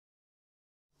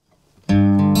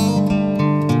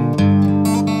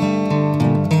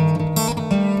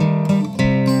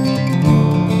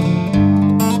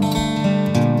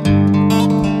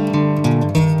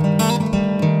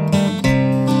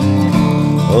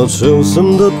Odšel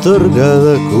sem do trga,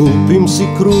 da kupim si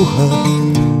kruha,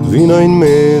 vino in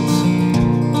med.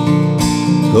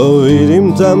 Ko vidim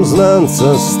tam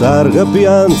znanca, starega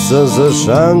pijanca, za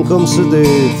šankom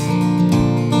sedet.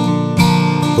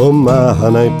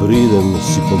 Pomaha, naj pridem,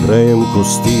 si pogrejem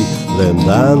kosti, le en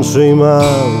dan še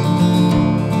imam.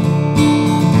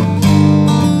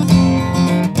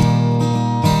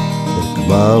 Ker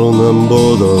kmalu nam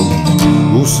bodo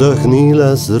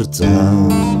usahníla srcá.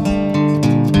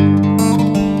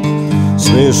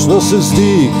 Smešno se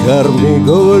zdi, kar mi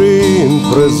govori, in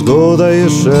prezgodaj je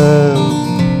še.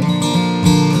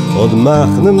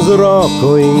 Odmahnem z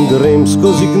roko in grem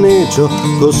skozi gnečo,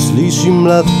 ko slišim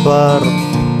mlad par,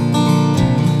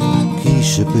 ki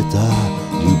šepeta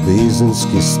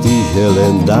ljubezenske stihe, le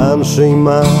en dan še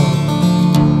ima.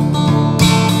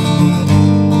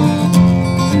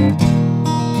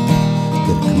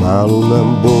 Ker kmalu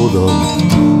nam bodo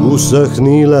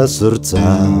usahníla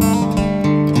srcá.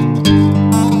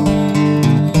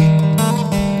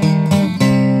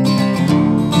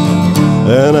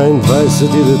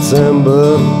 Enaindvajseti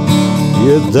december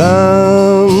je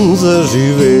dan za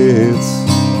živet.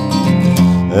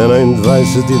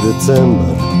 Enaindvajseti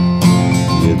december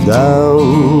je dan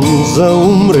za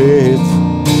umret.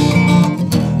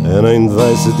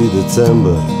 Enaindvajseti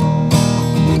december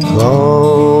je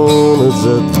konec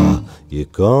sveta, je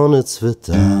konec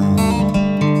sveta.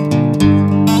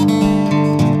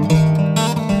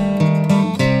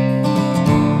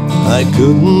 I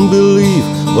couldn't believe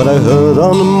what I heard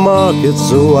on the market,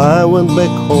 so I went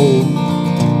back home.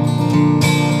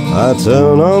 I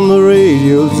turned on the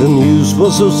radio, the news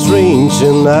was so strange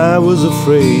and I was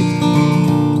afraid.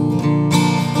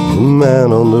 The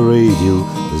man on the radio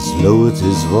has lowered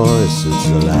his voice, it's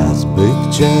the last big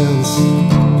chance.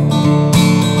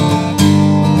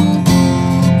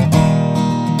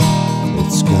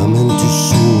 It's coming too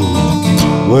soon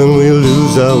when we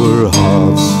lose our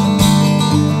hearts.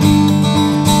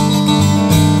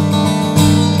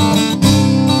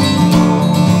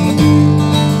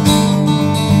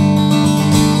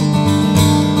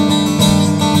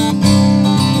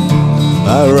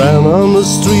 I ran on the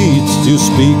street to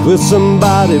speak with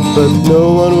somebody, but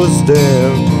no one was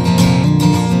there.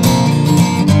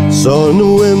 Saw in the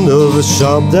window of a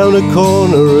shop down the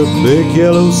corner a big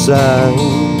yellow sign.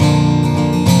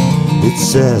 It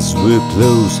says, "We're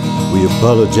closed, we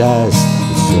apologize,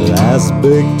 it's the last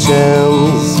big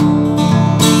chance."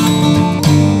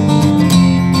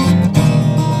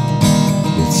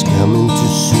 It's coming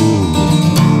too soon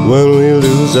when we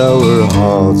lose our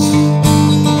hearts.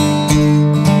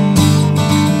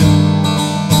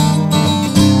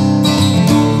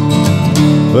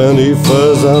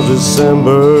 21st of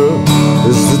December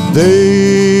is the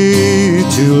day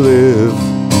to live.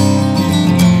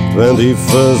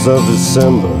 21st of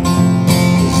December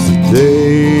is the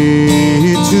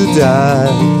day to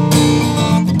die.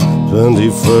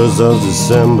 21st of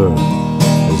December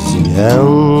is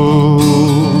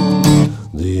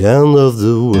the end of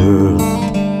the world.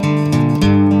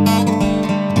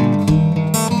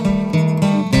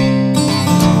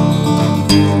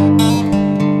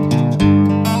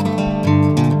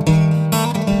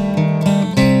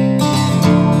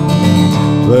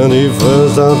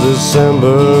 21st of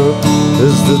December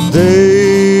is the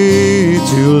day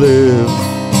to live.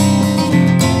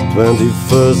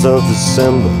 21st of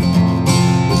December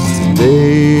is the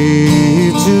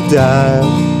day to die.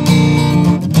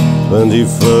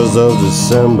 21st of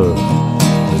December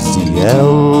is the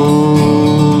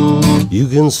end. You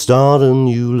can start a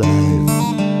new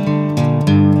life.